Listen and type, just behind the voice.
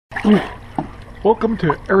Welcome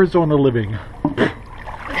to Arizona Living.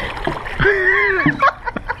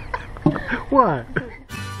 What?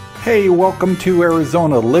 Hey, welcome to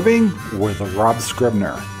Arizona Living with Rob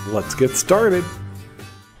Scribner. Let's get started.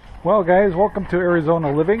 Well guys, welcome to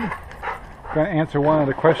Arizona Living. Going to answer one of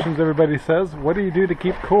the questions everybody says. What do you do to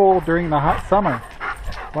keep cool during the hot summer?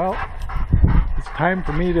 Well, it's time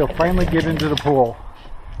for me to finally get into the pool.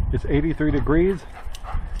 It's 83 degrees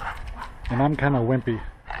and I'm kind of wimpy.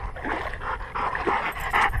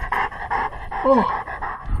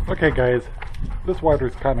 Oh, okay guys, this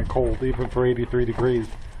water's kind of cold even for 83 degrees,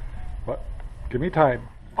 but give me time.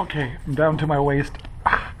 Okay, I'm down to my waist.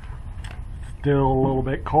 Still a little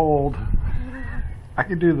bit cold. I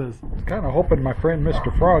can do this. Kind of hoping my friend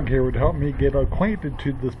Mr. Frog here would help me get acquainted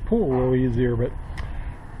to this pool a little easier, but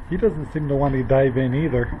he doesn't seem to want to dive in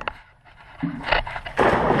either.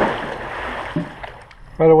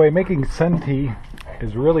 By the way, making sun tea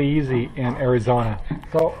is really easy in Arizona.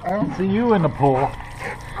 So I don't see you in the pool.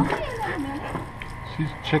 She's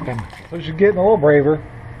chicken. So she's getting a little braver.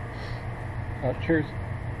 Cheers.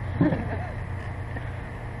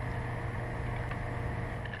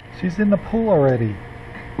 She's in the pool already.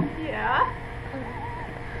 Yeah.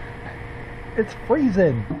 It's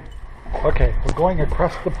freezing. Okay, we're going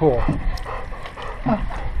across the pool.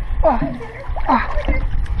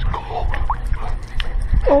 It's cold.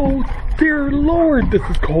 Oh dear Lord, this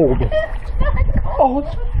is cold. Oh,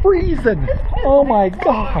 it's freezing. Oh my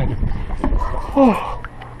God. Oh.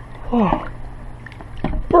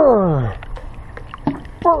 Brr.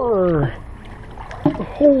 Brr.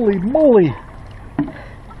 Holy moly.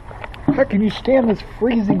 How can you stand this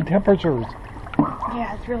freezing temperatures?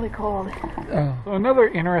 Yeah, it's really cold. So another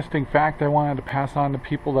interesting fact I wanted to pass on to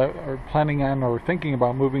people that are planning on or thinking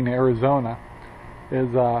about moving to Arizona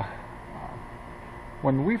is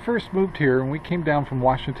when we first moved here and we came down from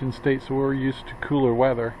Washington State, so we were used to cooler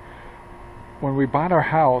weather. When we bought our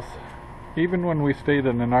house, even when we stayed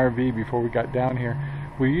in an RV before we got down here,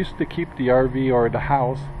 we used to keep the RV or the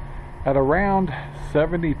house at around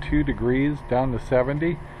 72 degrees down to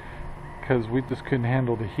 70 because we just couldn't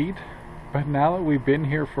handle the heat. But now that we've been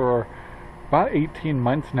here for about 18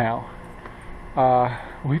 months now,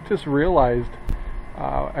 we just realized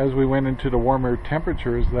as we went into the warmer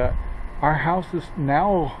temperatures that our house is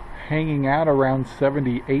now hanging out around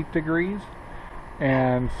 78 degrees.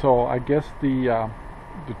 And so I guess the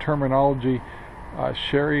terminology,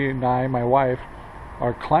 Sherry and I, my wife,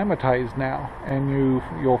 are climatized now, and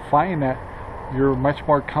you'll find that you're much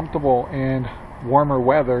more comfortable in warmer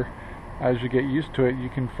weather. As you get used to it, you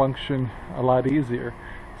can function a lot easier.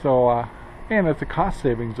 So and it's a cost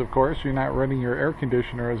savings, of course. You're not running your air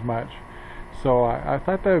conditioner as much. So I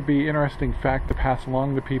thought that would be an interesting fact to pass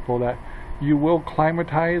along to people, that you will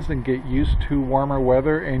climatize and get used to warmer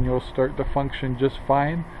weather and you'll start to function just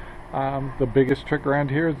fine. The biggest trick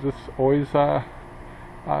around here is just always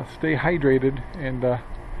stay hydrated and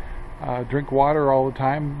drink water all the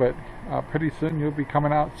time, but pretty soon you'll be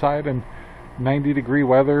coming outside in 90 degree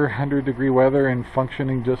weather, 100 degree weather, and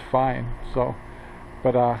functioning just fine. So,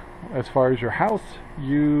 but as far as your house,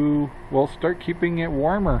 you will start keeping it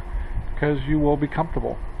warmer because you will be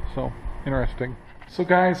comfortable. So interesting. So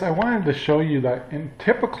guys, I wanted to show you that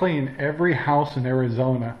typically in every house in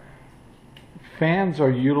Arizona, fans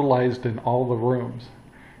are utilized in all the rooms.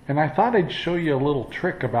 And I thought I'd show you a little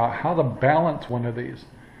trick about how to balance one of these.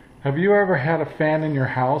 Have you ever had a fan in your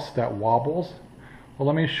house that wobbles? Well,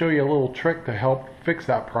 let me show you a little trick to help fix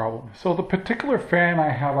that problem. So the particular fan I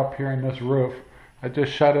have up here in this roof, I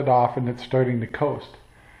just shut it off and it's starting to coast.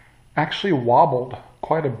 Actually wobbled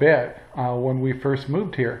quite a bit when we first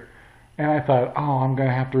moved here. And I thought, oh, I'm going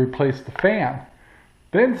to have to replace the fan.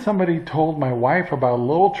 Then somebody told my wife about a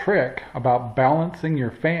little trick about balancing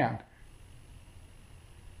your fan.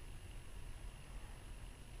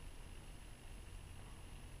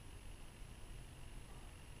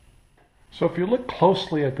 So if you look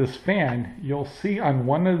closely at this fan, you'll see on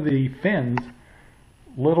one of the fins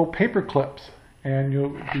little paper clips. And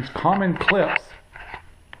these common clips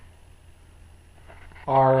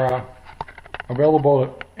are available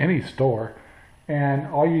at any store, and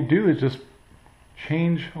all you do is just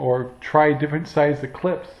change or try different size of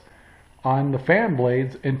clips on the fan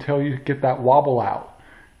blades until you get that wobble out.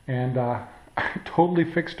 And I totally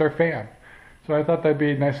fixed our fan. So I thought that'd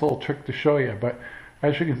be a nice little trick to show you. But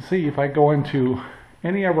as you can see, if I go into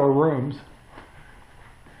any of our rooms,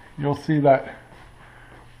 you'll see that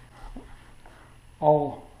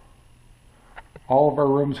all of our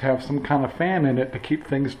rooms have some kind of fan in it to keep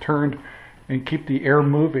things turned and keep the air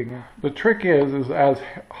moving. The trick is as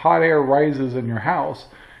hot air rises in your house,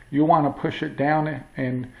 you want to push it down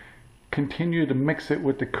and continue to mix it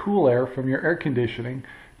with the cool air from your air conditioning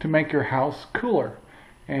to make your house cooler.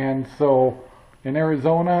 And so in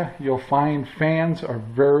Arizona, you'll find fans are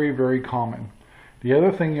very, very common. The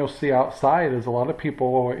other thing you'll see outside is a lot of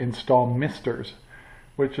people will install misters,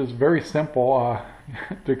 which is very simple.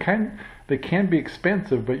 They can be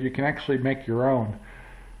expensive, but you can actually make your own.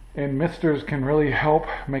 And misters can really help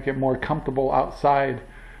make it more comfortable outside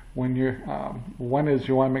when you're, one is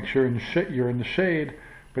you want to make sure you're in the shade,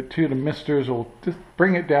 but two, the misters will just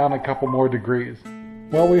bring it down a couple more degrees.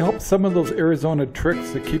 Well, we hope some of those Arizona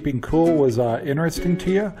tricks of keeping cool was interesting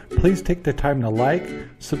to you. Please take the time to like,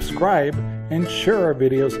 subscribe, and share our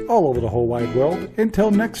videos all over the whole wide world.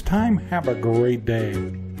 Until next time, have a great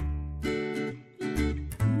day.